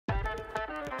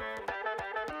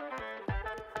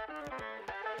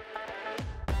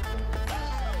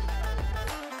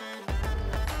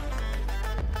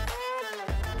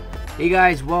Hey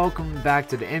guys, welcome back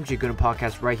to the MJ Gooner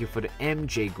podcast right here for the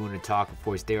MJ Gooner Talk. Of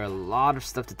course, there are a lot of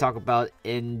stuff to talk about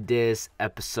in this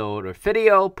episode or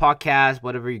video, podcast,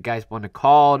 whatever you guys want to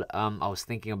call it. I was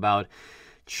thinking about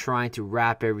trying to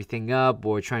wrap everything up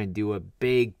or trying to do a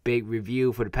big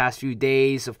review for the past few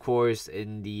days. Of course,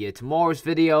 in the tomorrow's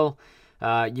video,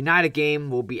 United game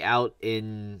will be out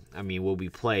will be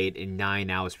played in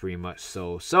 9 hours pretty much.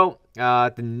 So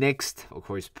the next, of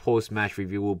course, post-match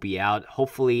review will be out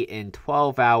hopefully in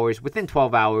 12 hours. Within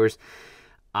 12 hours,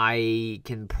 I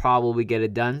can probably get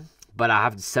it done. But I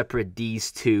have to separate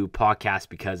these two podcasts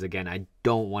because, again, I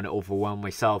don't want to overwhelm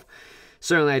myself.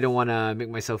 Certainly, I don't want to make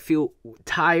myself feel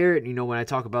tired, when I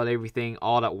talk about everything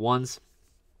all at once.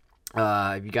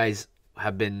 If you guys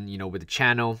have been, with the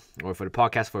channel or for the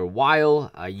podcast for a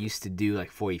while, I used to do like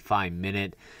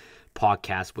 45-minute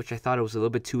podcasts, which I thought it was a little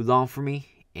bit too long for me.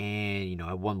 And,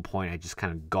 at one point I just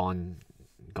kind of gone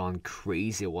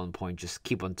crazy at one point, just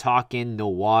keep on talking, no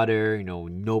water,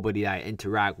 nobody that I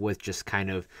interact with, just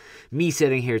kind of me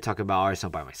sitting here talking about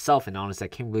Arsenal by myself. And honestly, I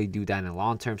can't really do that in the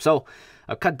long term. So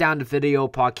I've cut down the video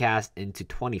podcast into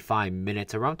 25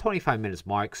 minutes, around 25 minutes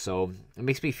mark. So it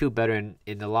makes me feel better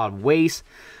in a lot of ways.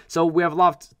 So we have a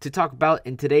lot to talk about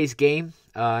in today's game.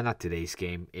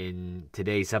 In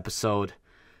today's episode.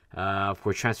 Of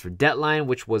course, transfer deadline,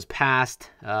 which was passed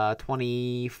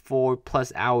 24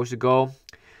 plus hours ago.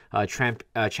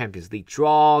 Champions League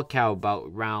draw,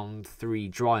 about round 3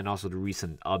 draw, and also the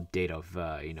recent update of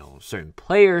certain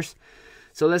players.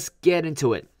 So let's get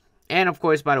into it. And of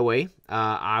course, by the way,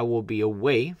 I will be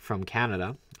away from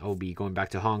Canada. I will be going back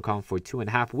to Hong Kong for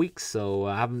 2.5 weeks. So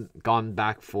I haven't gone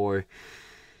back for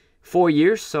 4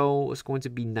 years. So it's going to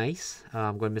be nice.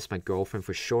 I'm going to miss my girlfriend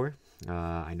for sure.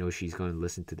 I know she's going to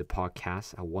listen to the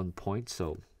podcast at one point.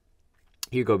 So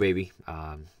here you go, baby.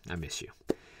 I miss you.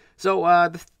 So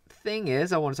the thing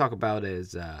is I want to talk about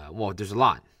is, there's a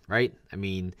lot, right?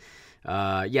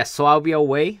 Yes, so I'll be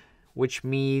away, which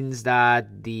means that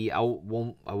I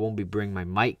won't be bringing my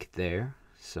mic there.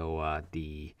 So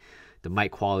the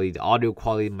mic quality, the audio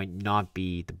quality might not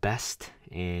be the best,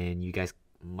 and you guys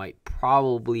might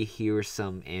probably hear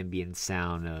some ambient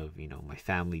sound of my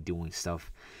family doing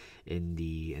stuff in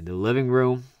the living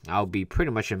room. I'll be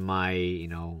pretty much in my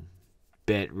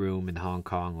bedroom in Hong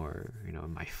Kong or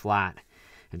in my flat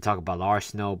and talk about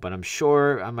Arsenal, but I'm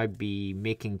sure I might be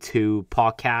making 2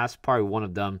 podcasts, probably one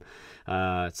of them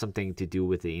something to do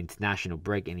with the international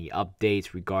break, any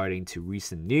updates regarding to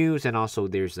recent news, and also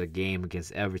there's a game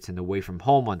against Everton away from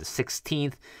home on the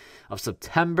 16th of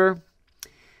September.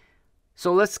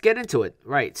 So let's get into it.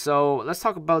 Right, so let's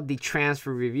talk about the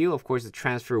transfer review. Of course, the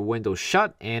transfer window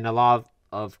shut, and a lot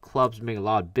of clubs make a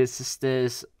lot of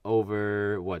businesses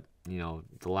over the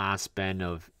last span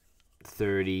of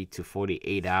 30 to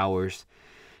 48 hours.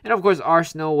 And of course,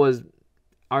 Arsenal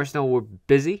were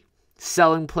busy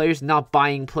selling players, not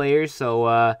buying players.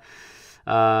 So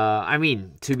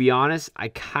to be honest, I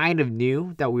kind of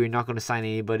knew that we were not going to sign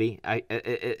anybody.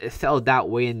 It felt that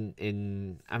way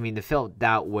it felt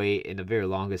that way in the very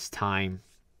longest time.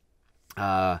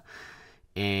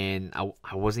 And I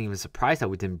wasn't even surprised that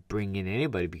we didn't bring in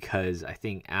anybody, because I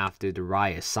think after the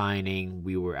Raya signing,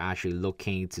 we were actually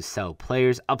looking to sell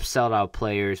players, upsell our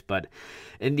players. But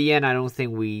in the end, I don't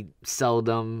think we sell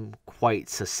them quite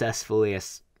successfully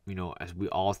as we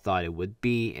all thought it would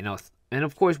be. And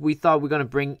of course, we thought we were going to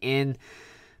bring in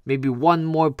maybe one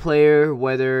more player,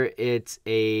 whether it's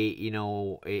a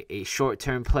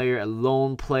short-term player, a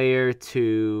loan player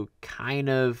to kind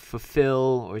of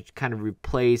fulfill or kind of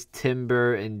replace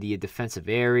Timber in the defensive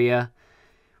area,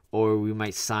 or we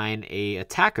might sign a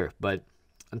attacker. But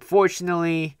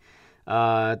unfortunately,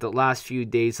 the last few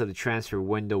days of the transfer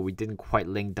window, we didn't quite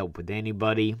link up with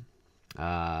anybody.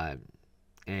 Of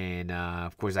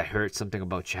course, I heard something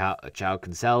about João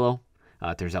Cancelo.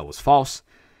 Turns out it was false.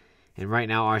 And right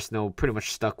now, Arsenal pretty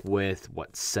much stuck with,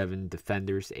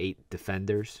 8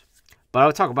 defenders. But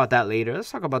I'll talk about that later.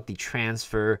 Let's talk about the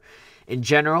transfer in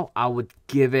general. I would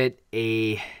give it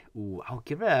a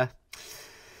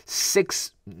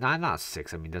 6. Not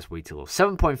 6. That's way too low.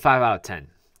 7.5 out of 10.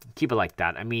 Keep it like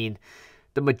that.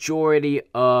 The majority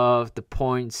of the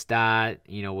points that,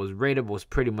 was rated was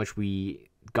pretty much we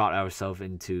got ourselves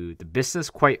into the business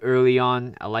quite early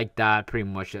on. I like that. Pretty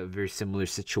much a very similar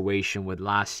situation with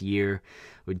last year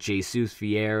with Jesus,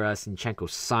 Vieira, Zinchenko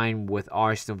signed with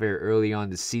Arsenal very early on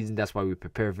the season. That's why we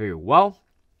prepared very well.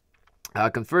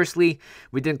 Conversely,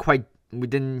 we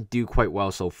didn't do quite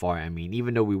well so far.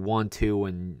 Even though we won 2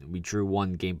 and we drew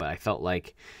 1 game, but I felt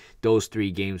like those 3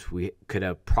 games we could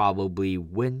have probably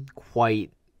win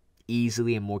quite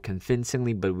easily and more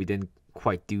convincingly, but we didn't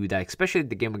quite do that, especially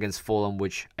the game against Fulham,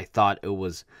 which I thought it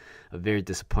was a very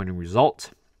disappointing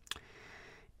result.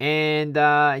 And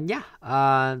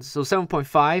so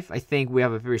 7.5, I think we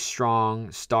have a very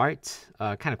strong start,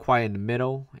 kind of quiet in the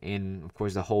middle, and of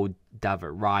course the whole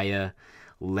David Raya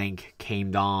link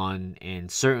came on, and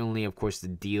certainly, of course, the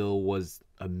deal was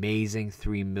amazing,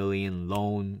 3 million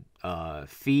loan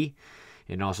fee,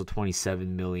 and also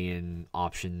 27 million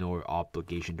option or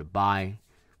obligation to buy,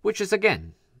 which is,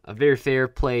 again, a very fair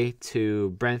play to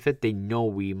Brentford. They know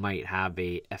we might have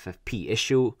a FFP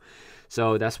issue,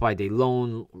 so that's why they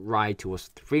loan Raya to us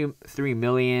 3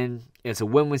 million. It's a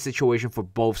win-win situation for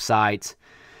both sides.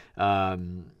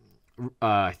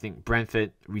 I think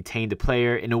Brentford retained the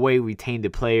player. In a way, retained the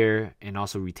player and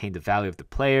also retained the value of the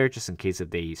player, just in case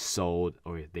if they sold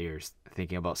or if they're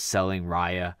thinking about selling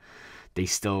Raya, they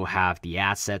still have the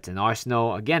assets. And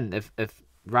Arsenal, again, if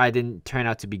Raya didn't turn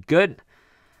out to be good,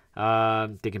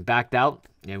 they can back out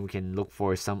and we can look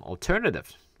for some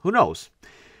alternatives. Who knows?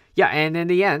 Yeah, and in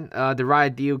the end, the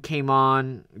Raya deal came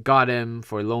on, got him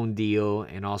for a loan deal,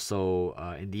 and also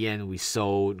in the end, we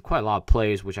sold quite a lot of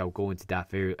players, which I'll go into that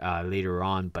very later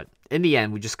on. But in the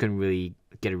end, we just couldn't really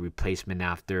get a replacement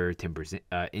after Timber's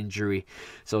injury.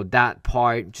 So that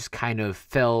part just kind of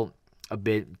felt a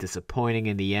bit disappointing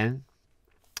in the end.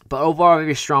 But overall, a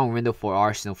very strong window for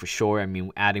Arsenal for sure. I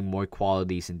mean, adding more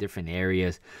qualities in different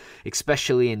areas,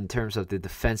 especially in terms of the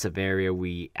defensive area,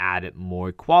 we added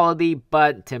more quality,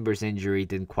 but Timber's injury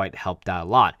didn't quite help that a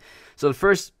lot. So the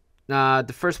first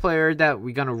player that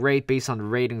we're gonna rate based on the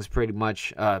ratings, pretty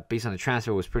much based on the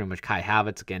transfer, was pretty much Kai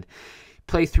Havertz again.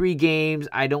 Played 3 games.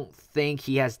 I don't think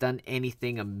he has done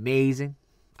anything amazing.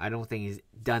 I don't think he's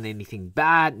done anything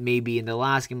bad. Maybe in the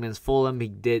last game against Fulham, he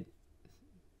did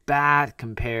bad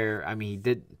he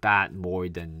did bad more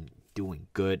than doing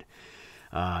good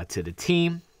to the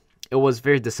team. It was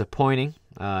very disappointing.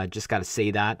 Just gotta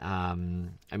say that. I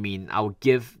mean, I would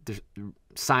give the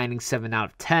signing 7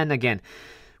 out of 10. Again,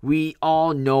 we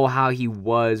all know how he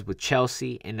was with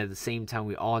Chelsea, and at the same time,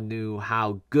 we all knew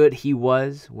how good he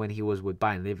was when he was with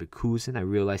Bayern Leverkusen. I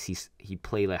realized he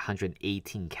played like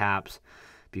 118 caps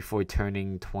before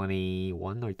turning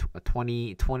 21 or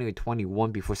 20 or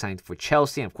 21 before signing for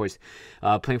Chelsea. And of course,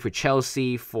 playing for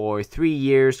Chelsea for 3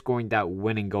 years, scoring that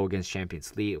winning goal against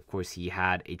Champions League. Of course, he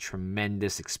had a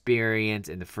tremendous experience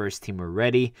in the first team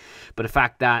already. But the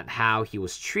fact that how he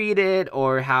was treated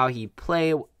or how he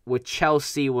played with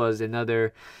Chelsea was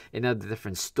another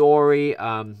different story.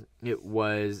 It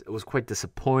was quite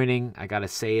disappointing. I gotta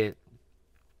say it.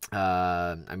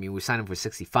 I mean, we signed him for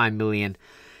 65 million.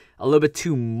 A little bit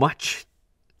too much,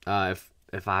 if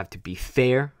I have to be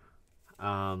fair,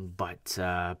 but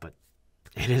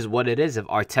it is what it is. If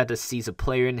Arteta sees a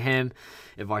player in him,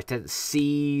 if Arteta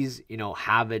sees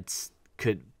Havertz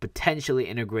could potentially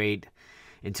integrate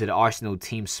into the Arsenal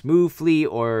team smoothly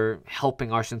or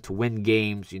helping Arsenal to win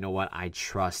games, you know what? I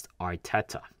trust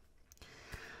Arteta.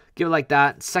 Give it like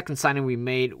that. Second signing we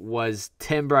made was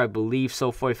Timber, I believe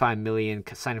so, 45 million,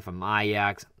 signing from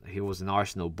Ajax. He was an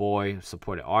Arsenal boy,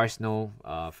 supported Arsenal,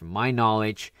 from my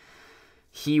knowledge.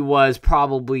 He was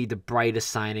probably the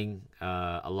brightest signing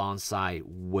alongside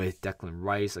with Declan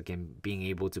Rice, again, being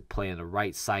able to play on the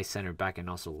right side, center back, and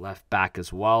also left back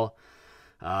as well.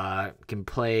 Can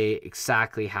play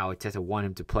exactly how Arteta wanted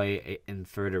him to play, in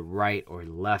further right or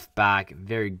left back.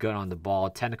 Very good on the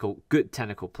ball, good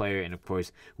technical player, and of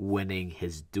course winning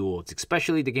his duels,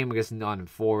 especially the game against Nottingham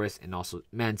Forest and also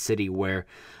Man City, where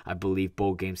I believe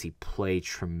both games he played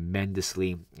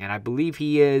tremendously, and I believe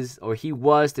he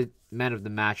was the man of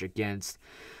the match against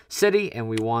City, and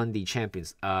we won the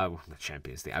not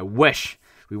Champions League. I wish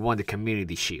we won the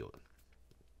Community Shield.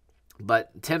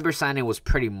 But Timber signing was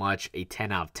pretty much a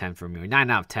 10 out of 10 for me, or 9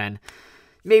 out of 10.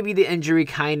 Maybe the injury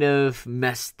kind of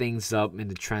messed things up in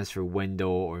the transfer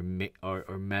window or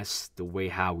messed the way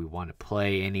how we want to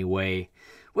play anyway,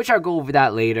 which I'll go over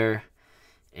that later.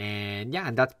 And yeah,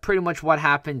 that's pretty much what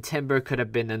happened. Timber could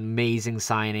have been an amazing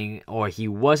signing, or he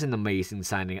was an amazing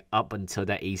signing up until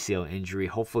that ACL injury.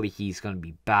 Hopefully he's going to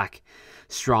be back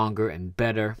stronger and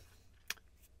better.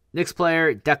 Next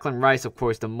player, Declan Rice, of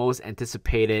course, the most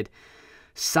anticipated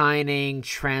signing,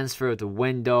 transfer of the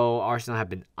window. Arsenal have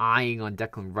been eyeing on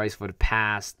Declan Rice for the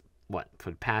past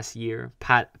year,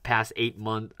 past 8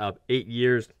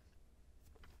 years.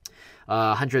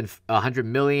 100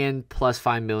 million plus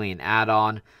 5 million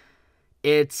add-on.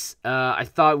 I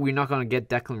thought we're not going to get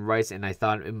Declan Rice, and I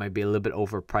thought it might be a little bit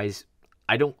overpriced.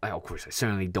 I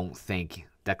certainly don't think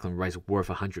Declan Rice is worth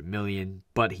 100 million,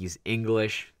 but he's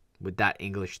English. With that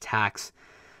English tax,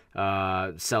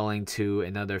 selling to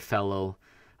another fellow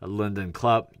London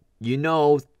club,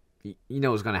 you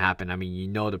know what's going to happen. I mean, you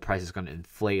know the price is going to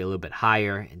inflate a little bit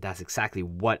higher, and that's exactly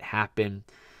what happened.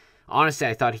 Honestly,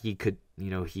 I thought he could,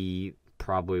 he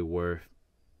probably worth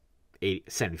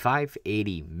 75,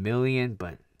 80 million,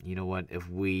 but you know what? If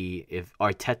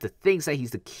Arteta thinks that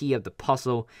he's the key of the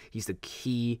puzzle, he's the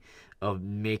key of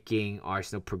making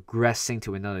Arsenal progressing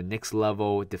to another next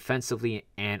level defensively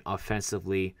and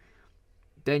offensively,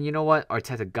 then you know what?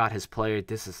 Arteta got his player.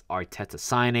 This is Arteta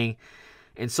signing.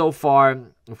 And so far,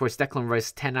 of course, Declan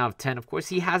Rice, 10 out of 10. Of course,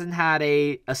 he hasn't had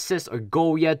a assist or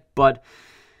goal yet, but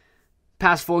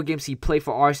past 4 games he played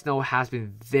for Arsenal has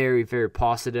been very, very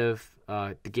positive.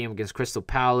 The game against Crystal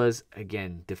Palace,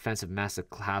 again, defensive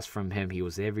masterclass from him. He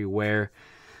was everywhere.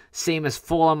 Same as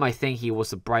Fulham, I think he was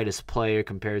the brightest player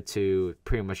compared to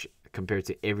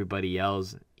everybody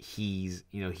else. He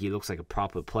looks like a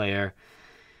proper player.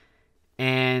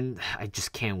 And I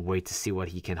just can't wait to see what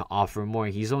he can offer more.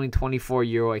 He's only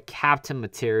 24-year-old, a captain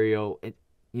material,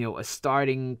 a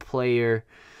starting player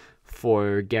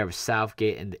for Gareth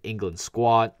Southgate and the England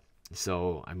squad.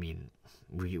 So, I mean,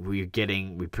 we're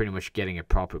pretty much getting a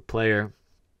proper player.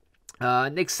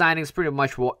 Next signings, pretty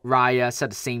much Raya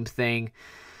said the same thing.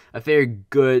 A very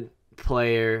good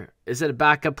player. Is it a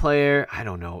backup player? I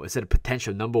don't know. Is it a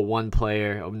potential number 1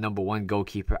 player or number 1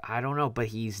 goalkeeper? I don't know, but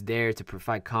he's there to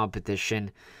provide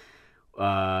competition.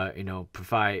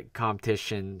 Provide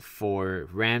competition for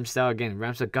Ramsdale. Again,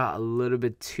 Ramsdale got a little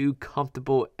bit too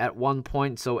comfortable at one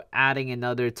point, so adding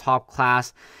another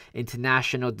top-class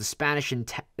the Spanish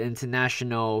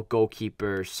international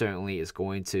goalkeeper certainly is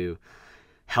going to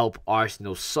help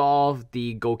Arsenal solve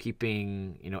the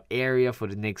goalkeeping, area for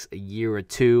the next year or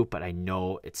two, but I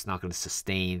know it's not going to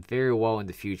sustain very well in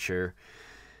the future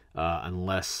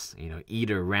unless,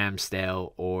 either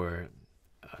Ramsdale or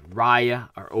Raya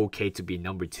are okay to be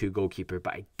number 2 goalkeeper,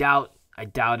 but I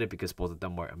doubt it because both of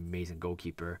them were amazing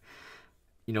goalkeeper.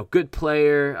 Good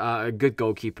player, a good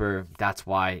goalkeeper. That's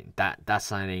why that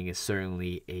signing is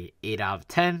certainly a 8 out of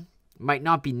 10. Might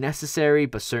not be necessary,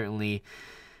 but certainly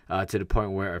to the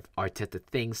point where Arteta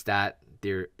thinks that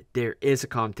there is a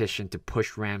competition to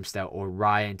push Ramsdale or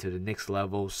Raya into the next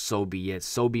level. So be it.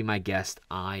 So be my guest.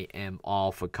 I am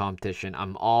all for competition.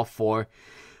 I'm all for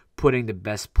putting the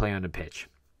best player on the pitch.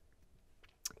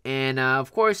 And,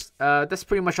 of course, that's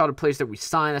pretty much all the players that we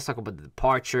signed. Let's talk about the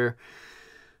departure.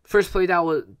 First player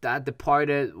that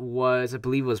departed was, I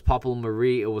believe it was Pablo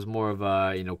Marie. It was more of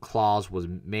a, clause was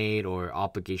made or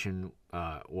obligation.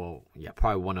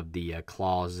 Probably one of the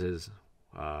clauses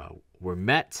were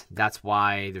met. That's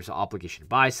why there's an obligation to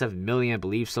buy 7 million, I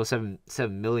believe so, 7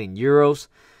 million euros.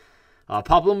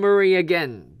 Pablo Marie,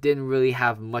 again, didn't really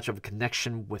have much of a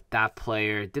connection with that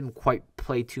player. Didn't quite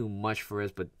play too much for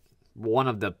us, but he's one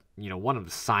of the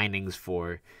signings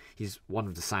for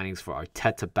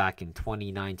Arteta back in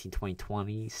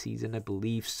 2019-2020 season, I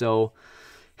believe. So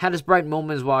had his bright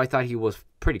moments while I thought he was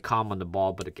pretty calm on the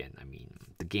ball. But again, I mean,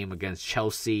 the game against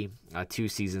Chelsea 2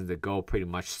 seasons ago pretty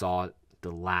much saw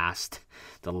the last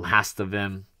of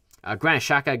him. Granit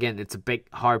Xhaka, again, it's a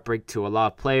big heartbreak to a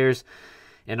lot of players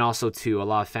and also to a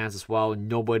lot of fans as well.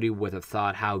 Nobody would have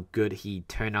thought how good he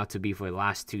turned out to be for the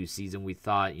last 2 seasons. We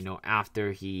thought,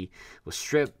 after he was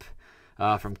stripped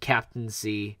from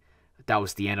captaincy, that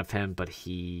was the end of him. But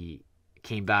he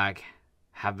came back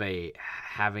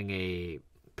having a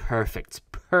perfect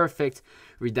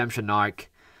redemption arc.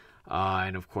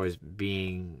 And, of course,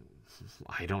 being,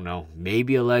 I don't know,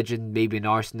 maybe a legend, maybe an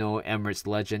Arsenal, Emirates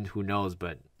legend, who knows,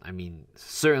 but I mean,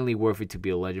 certainly worthy to be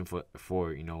a legend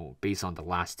for based on the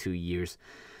last 2 years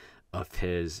of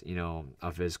his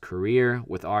career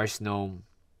with Arsenal.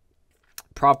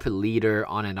 Proper leader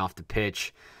on and off the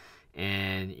pitch,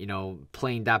 and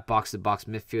playing that box-to-box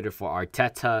midfielder for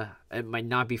Arteta. It might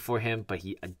not be for him, but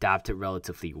he adapted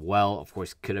relatively well. Of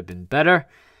course, could have been better.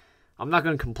 I'm not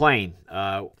going to complain.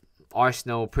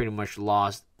 Arsenal pretty much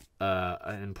lost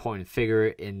an important figure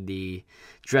in the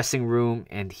dressing room,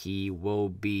 and he will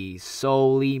be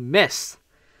sorely missed.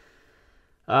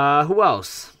 Who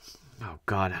else? Oh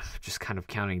God, I'm just kind of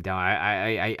counting down.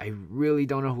 I really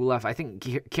don't know who left. I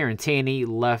think Kieran Tierney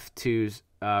left to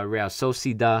Real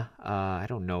Sociedad. I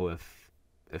don't know if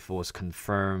it was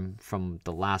confirmed from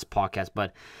the last podcast,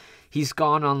 but he's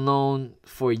gone on loan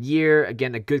for a year.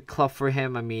 Again, a good club for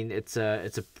him. I mean, it's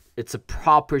a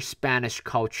proper Spanish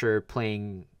culture,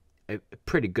 playing a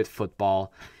pretty good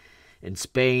football. In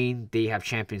Spain, they have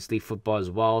Champions League football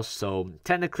as well. So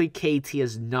technically, KT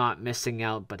is not missing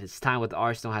out, but his time with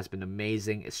Arsenal has been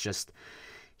amazing. It's just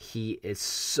he is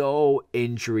so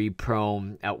injury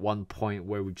prone at one point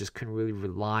where we just couldn't really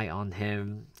rely on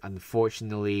him,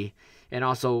 unfortunately. And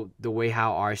also the way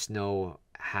how Arsenal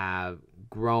have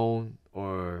grown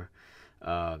or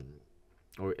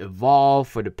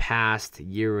evolved for the past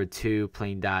year or two,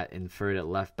 playing that inverted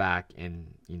left back.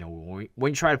 And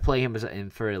when you try to play him as an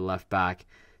inverted left back,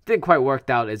 didn't quite work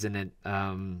out, isn't it?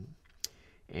 And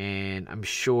I'm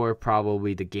sure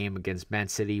probably the game against Man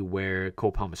City where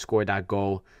Cole Palmer scored that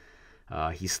goal,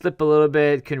 he slipped a little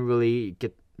bit, couldn't really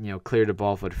get clear the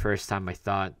ball for the first time. I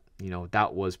thought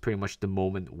that was pretty much the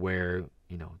moment where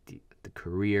the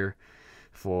career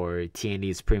for TNE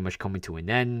is pretty much coming to an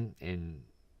end. And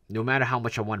no matter how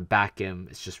much I want to back him,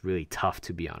 it's just really tough,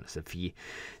 to be honest. If he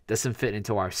doesn't fit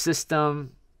into our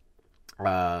system,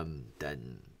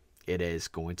 then it is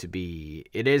going to be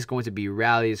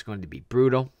rally. It's going to be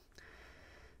brutal.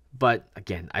 But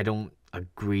again, I don't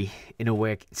agree. In a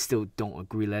way, I still don't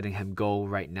agree letting him go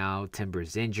right now.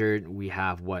 Timber's injured. We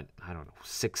have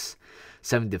 6,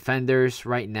 7 defenders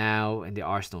right now in the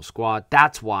Arsenal squad.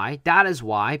 That is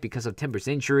why, because of Timber's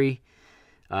injury,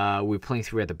 we're playing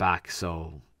 3 at the back.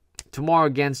 So tomorrow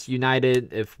against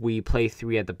United, if we play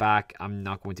 3 at the back, I'm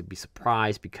not going to be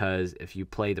surprised, because if you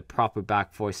play the proper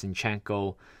back four,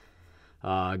 Zinchenko,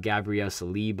 Gabriel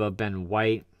Saliba, Ben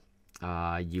White,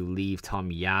 you leave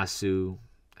Tomiyasu,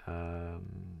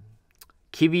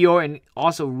 Kivior, and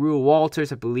also Rue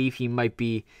Walters. I believe he might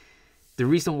be the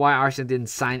reason why Arsenal didn't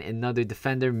sign another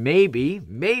defender. Maybe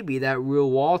that Rue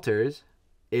Walters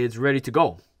is ready to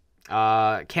go.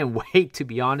 Can't wait, to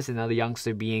be honest. Another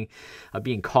youngster being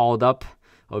called up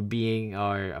or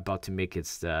about to make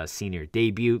his senior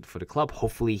debut for the club.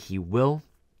 Hopefully he will.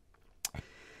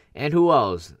 And who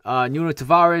else? Nuno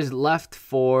Tavares left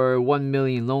for 1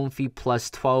 million loan fee plus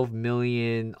 12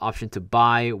 million option to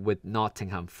buy with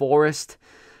Nottingham Forest.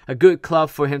 A good club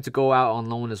for him to go out on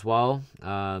loan as well.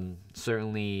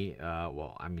 Certainly,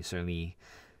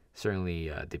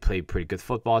 they played pretty good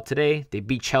football today. They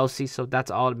beat Chelsea, so that's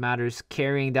all that matters.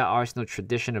 Carrying that Arsenal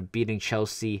tradition of beating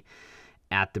Chelsea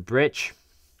at the Bridge.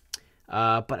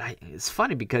 But it's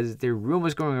funny because there are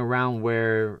rumors going around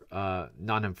where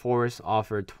Nottingham Forest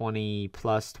offered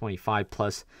 25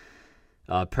 plus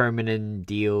permanent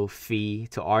deal fee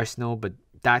to Arsenal, but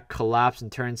that collapsed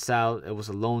and turns out it was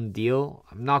a loan deal.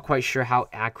 I'm not quite sure how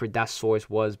accurate that source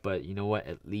was, but you know what?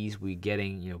 At least we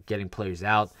getting players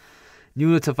out.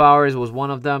 Nuno Tavares was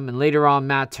one of them, and later on,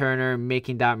 Matt Turner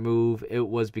making that move. It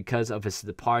was because of his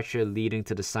departure, leading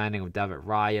to the signing of David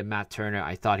Raya. Matt Turner,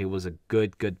 I thought he was a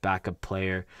good backup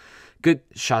player, good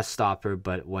shot stopper.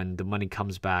 But when the money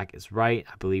comes back, it's right.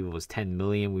 I believe it was 10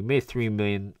 million. We made 3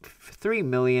 million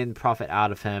profit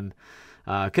out of him.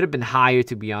 Could have been higher,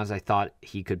 to be honest. I thought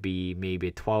he could be maybe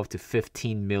a 12 to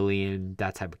 15 million,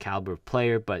 that type of caliber of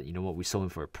player. But you know what? We sold him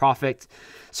for a profit.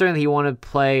 Certainly, he wanted to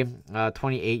play.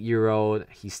 28-year-old.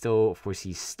 He still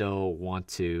want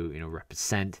to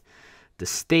represent the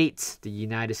States, the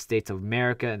United States of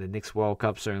America, in the next World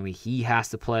Cup. Certainly, he has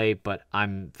to play. But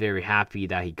I'm very happy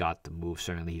that he got the move.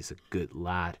 Certainly, he's a good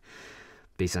lad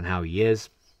based on how he is.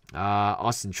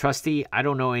 Austin Trusty, I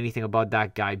don't know anything about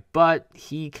that guy, but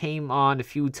he came on a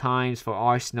few times for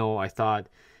Arsenal. I thought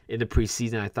in the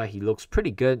preseason, I thought he looks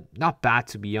pretty good. Not bad,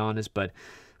 to be honest, but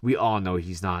we all know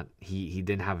he's not. He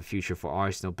didn't have a future for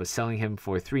Arsenal, but selling him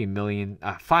for 5 million,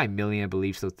 I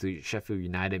believe, so to Sheffield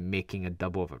United, making a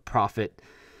double of a profit.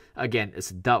 Again,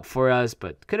 it's a dub for us,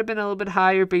 but could have been a little bit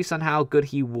higher based on how good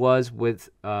he was with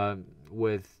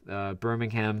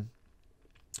Birmingham.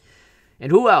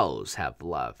 And who else have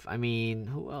left? Alex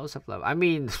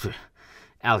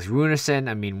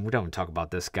Runerson. We don't talk about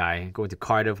this guy. Going to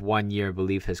Cardiff 1 year. I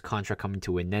believe his contract coming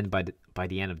to an end by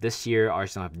the end of this year.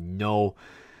 Arsenal have no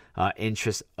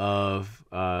interest of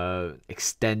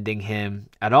extending him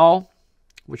at all,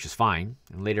 which is fine.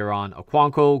 And later on,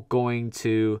 Okonkwo going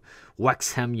to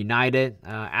West Ham United.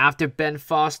 After Ben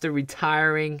Foster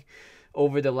retiring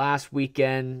over the last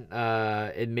weekend,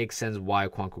 it makes sense why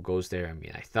Okonkwo goes there.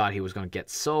 I thought he was going to get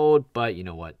sold, but you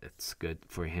know what? It's good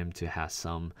for him to have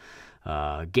some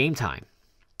game time.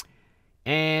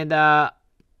 And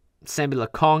Sambi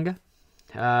Lokonga,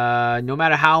 no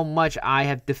matter how much I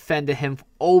have defended him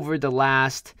over the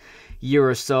last year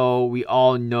or so, we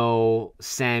all know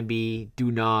Sambi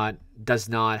does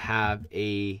not have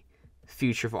a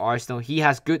future for Arsenal. He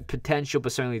has good potential,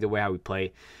 but certainly the way how we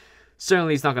play,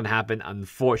 certainly it's not going to happen,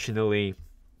 unfortunately.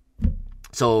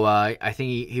 So I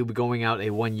think he'll be going out a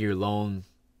 1 year loan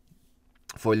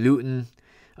for Luton.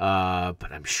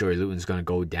 But I'm sure Luton's going to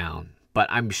go down. But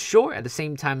I'm sure at the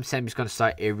same time, Sammy's going to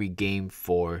start every game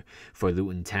for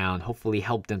Luton Town. Hopefully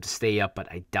help them to stay up,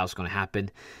 but I doubt it's going to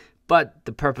happen. But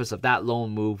the purpose of that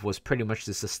loan move was pretty much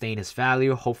to sustain his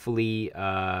value. Hopefully,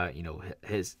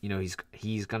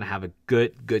 he's gonna have a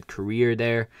good career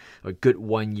there, a good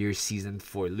 1 year season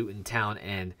for Luton Town,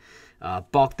 and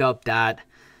bulked up that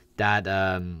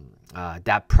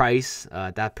price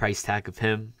tag of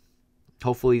him.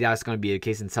 Hopefully that's going to be the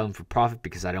case and sell him for profit,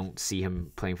 because I don't see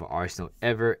him playing for Arsenal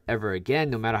ever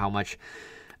again, no matter how much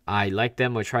I like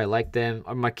them or try to like them.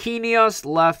 Marquinhos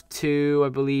left to, I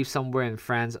believe, somewhere in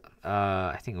France.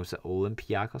 I think it was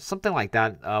Olympiacos, something like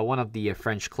that. One of the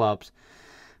French clubs.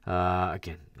 I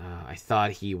thought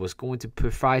he was going to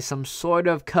provide some sort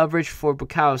of coverage for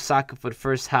Bukayo Saka for the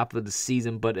first half of the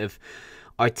season. But if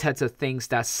Arteta thinks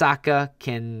that Saka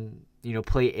can,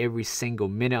 play every single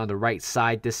minute on the right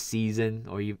side this season,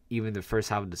 or even the first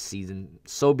half of the season,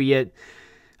 so be it.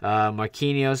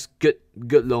 Marquinhos, good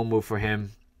loan move for him.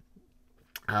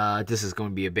 This is going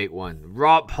to be a big one.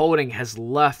 Rob Holding has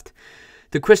left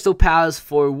the Crystal Palace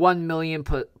for 1 million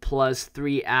plus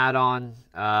 3 add-on.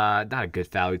 Not a good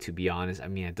value, to be honest. I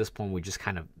mean, at this point, we just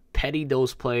kind of petty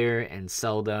those players and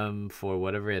sell them for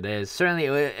whatever it is. Certainly,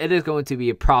 it is going to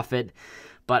be a profit,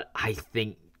 but I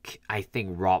think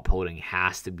Rob Holding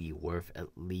has to be worth at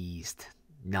least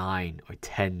 9 or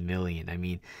 10 million. I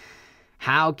mean,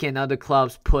 how can other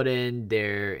clubs put in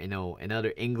their,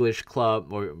 another English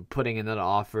club, or putting another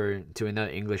offer to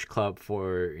another English club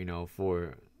for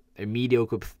a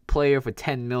mediocre player for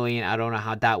 10 million? I don't know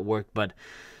how that worked, but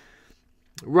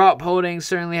Rob Holding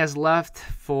certainly has left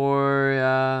for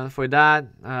that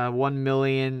 1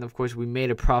 million. Of course, we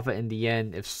made a profit in the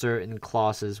end if certain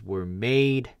clauses were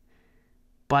made,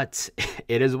 but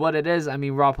it is what it is. I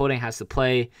mean, Rob Holding has to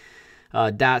play.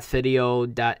 That video,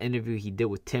 that interview he did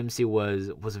with Timsey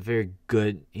was a very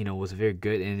good,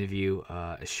 interview.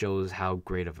 It shows how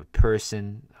great of a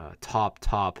person, top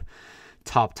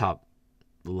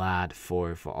lad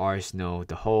for Arsenal.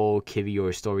 The whole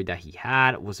Kivior story that he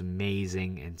had was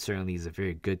amazing, and certainly he's a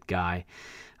very good guy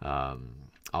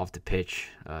off the pitch.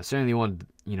 Certainly one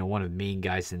of the main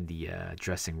guys in the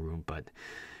dressing room. But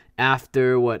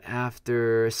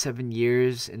after 7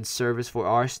 years in service for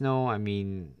Arsenal, I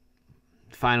mean,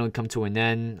 finally come to an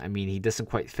end. I mean, he doesn't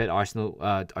quite fit Arsenal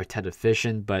Arteta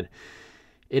vision, but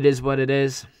it is what it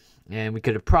is. And we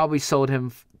could have probably sold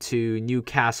him to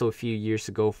Newcastle a few years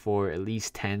ago for at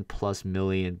least 10 plus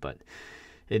million. But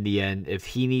in the end, if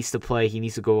he needs to play, he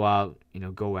needs to go out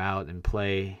and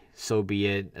play. So be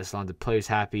it. As long as the player's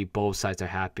happy, both sides are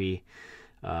happy.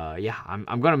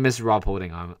 I'm gonna miss Rob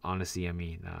Holding. Honestly, I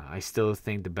mean, I still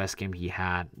think the best game he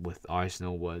had with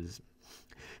Arsenal was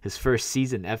his first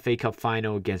season FA Cup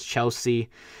final against Chelsea,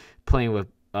 playing with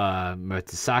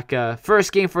Mertesacker.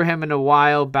 First game for him in a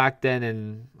while back then,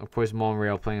 and of course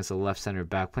Monreal playing as a left center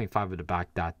back, playing 5 at the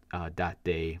back that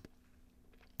day.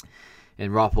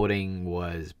 And Rob Holding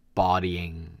was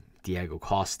bodying Diego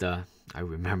Costa. I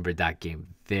remember that game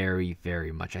very,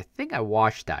 very much. I think I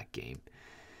watched that game.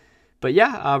 But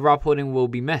yeah, Rob Holding will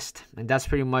be missed, and that's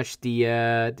pretty much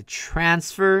the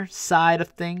transfer side of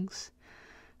things.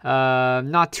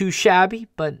 Not too shabby,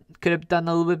 but could have done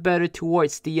a little bit better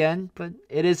towards the end, but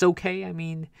it is okay. I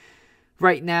mean,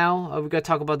 right now, we're going to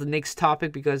talk about the next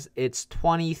topic because it's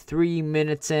 23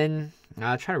 minutes in.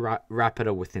 I'll try to wrap it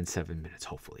up within 7 minutes,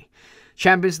 hopefully.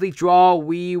 Champions League draw.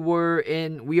 We are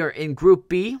in Group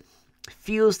B.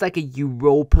 Feels like a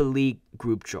Europa League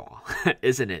group draw,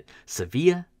 isn't it?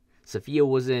 Sevilla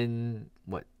was in,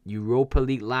 Europa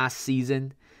League last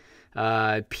season.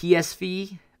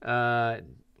 PSV,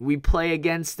 we play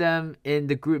against them in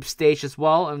the group stage as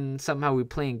well, and somehow we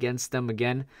play against them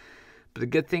again. But the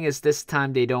good thing is this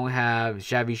time they don't have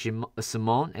Xavi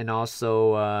Simon and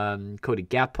also Cody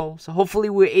Gakpo. So hopefully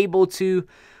we're able to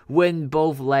win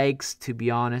both legs, to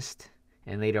be honest.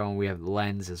 And later on we have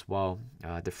Lens as well,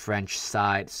 the French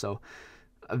side. So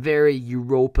a very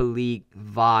Europa League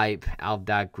vibe out of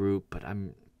that group. But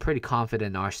I'm pretty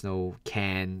confident Arsenal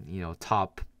can,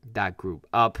 top that group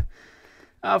up.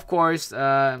 Of course,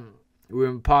 we're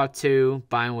in part 2.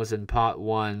 Bayern was in part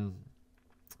 1.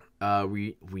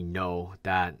 We know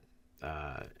that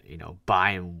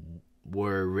Bayern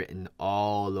were written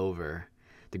all over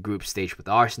the group stage with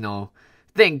Arsenal.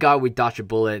 Thank God we dodged a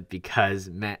bullet because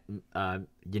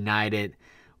United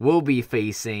will be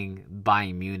facing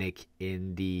Bayern Munich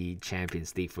in the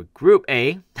Champions League for Group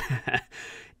A.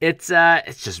 It's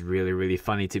just really, really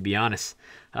funny, to be honest.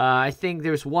 I think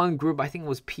there's one group. I think it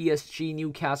was PSG,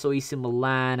 Newcastle, AC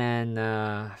Milan,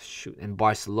 and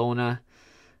Barcelona.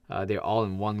 They're all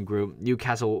in one group.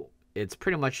 Newcastle, it's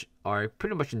pretty much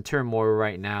in turmoil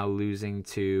right now, losing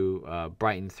to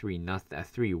Brighton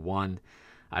 3-1.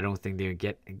 I don't think they would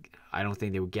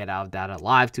get out of that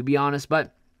alive, to be honest.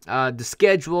 But the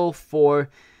schedule for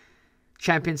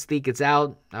Champions League is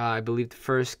out. I believe the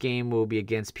first game will be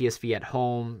against PSV at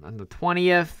home on the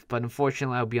 20th, but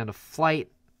unfortunately I'll be on a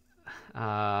flight.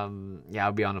 I'll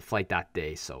be on a flight that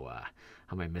day, so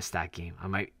I might miss that game. I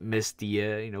might miss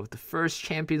the the first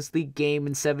Champions League game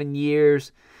in 7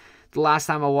 years. The last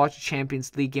time I watched a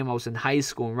Champions League game, I was in high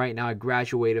school, and right now I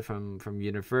graduated from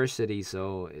university,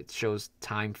 so it shows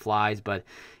time flies, but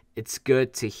it's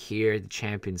good to hear the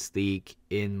Champions League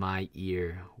in my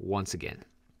ear once again.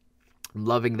 I'm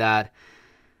loving that.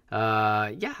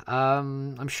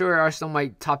 I'm sure Arsenal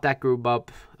might top that group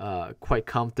up quite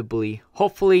comfortably.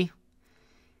 Hopefully,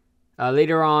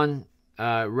 later on,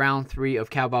 round 3 of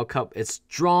Carabao Cup, it's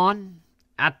drawn.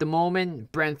 At the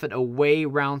moment, Brentford away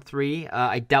round 3.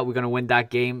 I doubt we're going to win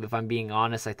that game, if I'm being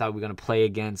honest. I thought we were going to play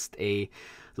against a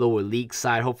lower league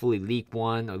side, hopefully League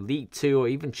 1 or League 2 or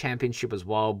even Championship as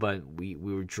well, but we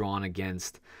were drawn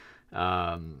against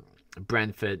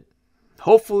Brentford.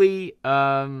 Hopefully,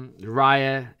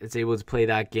 Raya is able to play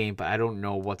that game, but I don't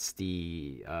know what's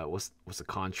the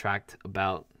contract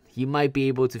about. He might be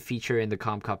able to feature in the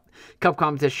Cup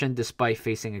competition despite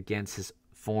facing against his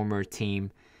former team.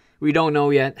 We don't know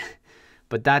yet,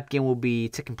 but that game will be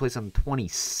taking place on the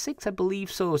 26th, I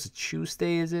believe. So it's a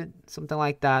Tuesday, is it? Something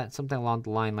like that. Something along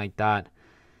the line like that.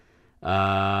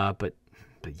 But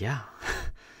yeah.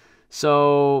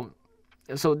 So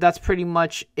that's pretty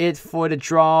much it for the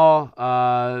draw.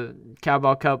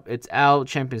 Carabao Cup, it's out.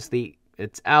 Champions League,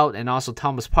 it's out. And also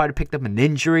Thomas Partey picked up an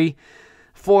injury.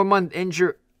 4-month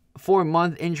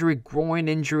injury, groin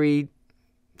injury.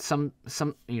 Some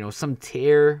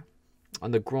tear on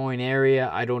the groin area.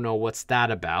 I don't know what's that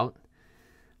about.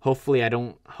 Hopefully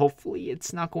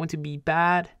it's not going to be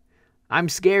bad. I'm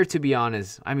scared, to be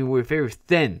honest. I mean, we're very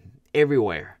thin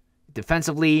everywhere.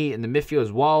 Defensively, in the midfield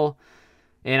as well.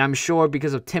 And I'm sure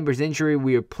because of Timber's injury,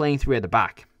 we are playing 3 at the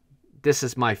back. This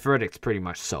is my verdict, pretty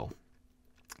much so.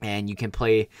 And you can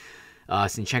play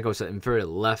Zinchenko's inverted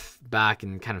left back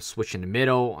and kind of switch in the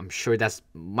middle. I'm sure that's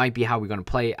might be how we're going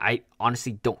to play. I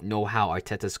honestly don't know how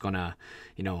Arteta's going to,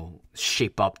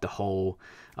 shape up the whole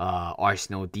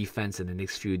Arsenal defense in the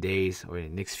next few days or in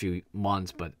the next few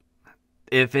months. But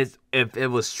if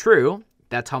it was true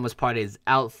that Thomas Partey is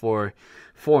out for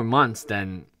 4 months,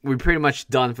 then we're pretty much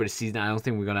done for the season. I don't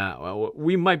think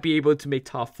we might be able to make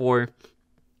top 4,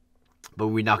 but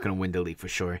we're not going to win the league for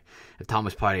sure if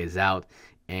Thomas Partey is out.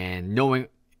 And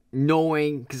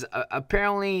knowing, because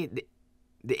apparently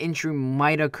the injury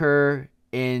might occur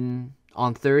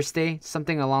on Thursday,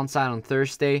 something alongside on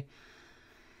Thursday,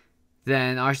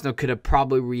 then Arsenal could have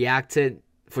probably reacted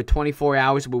for 24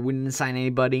 hours, but we didn't sign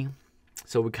anybody.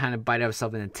 So we kind of bite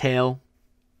ourselves in the tail.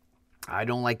 I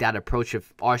don't like that approach.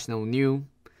 If Arsenal knew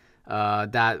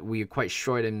that we are quite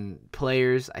short in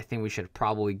players, I think we should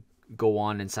probably go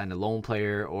on and sign a loan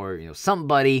player or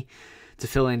somebody to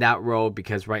fill in that role,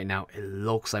 because right now it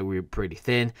looks like we're pretty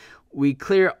thin. We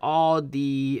clear all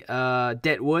the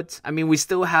dead woods. I mean, we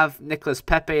still have Nicolas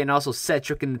Pepe and also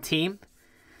Cedric in the team.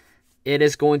 It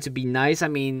is going to be nice. I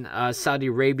mean, Saudi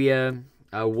Arabia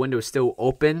window is still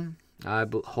open.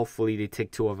 Hopefully they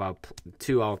take two of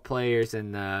our players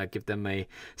and give them a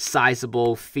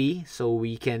sizable fee so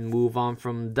we can move on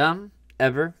from them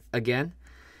ever again.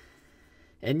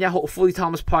 And yeah, hopefully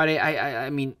Thomas Partey,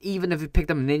 I mean, even if he picked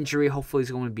up an injury, hopefully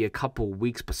it's going to be a couple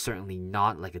weeks, but certainly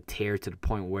not like a tear to the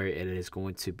point where it is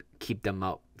going to keep them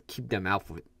out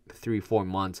for 3-4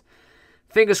 months.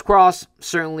 Fingers crossed.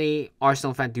 Certainly,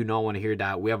 Arsenal fans do not want to hear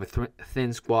that. We have a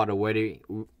thin squad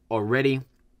already.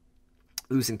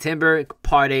 Losing Timber,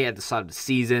 Partey at the start of the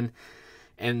season,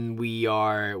 and we're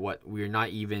not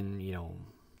even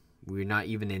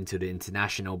into the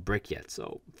international break yet.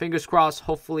 So fingers crossed.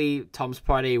 Hopefully Thomas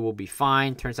Partey will be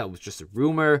fine. Turns out it was just a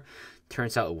rumor.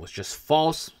 Turns out it was just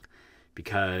false,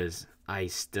 because I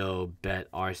still bet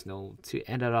Arsenal to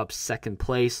end up second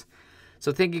place.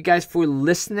 So thank you guys for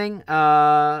listening.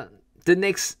 The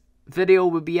next video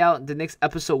will be out. The next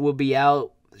episode will be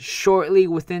out shortly,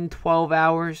 within 12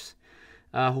 hours.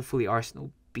 Hopefully Arsenal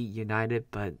beat United,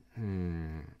 but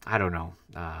I don't know.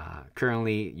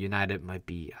 Currently United might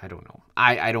be, I don't know.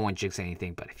 I don't want to jinx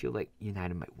anything, but I feel like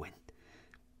United might win.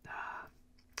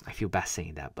 I feel bad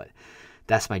saying that, but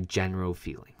that's my general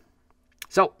feeling.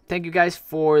 So thank you guys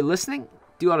for listening.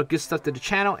 Do all the good stuff to the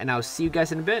channel, and I'll see you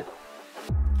guys in a bit.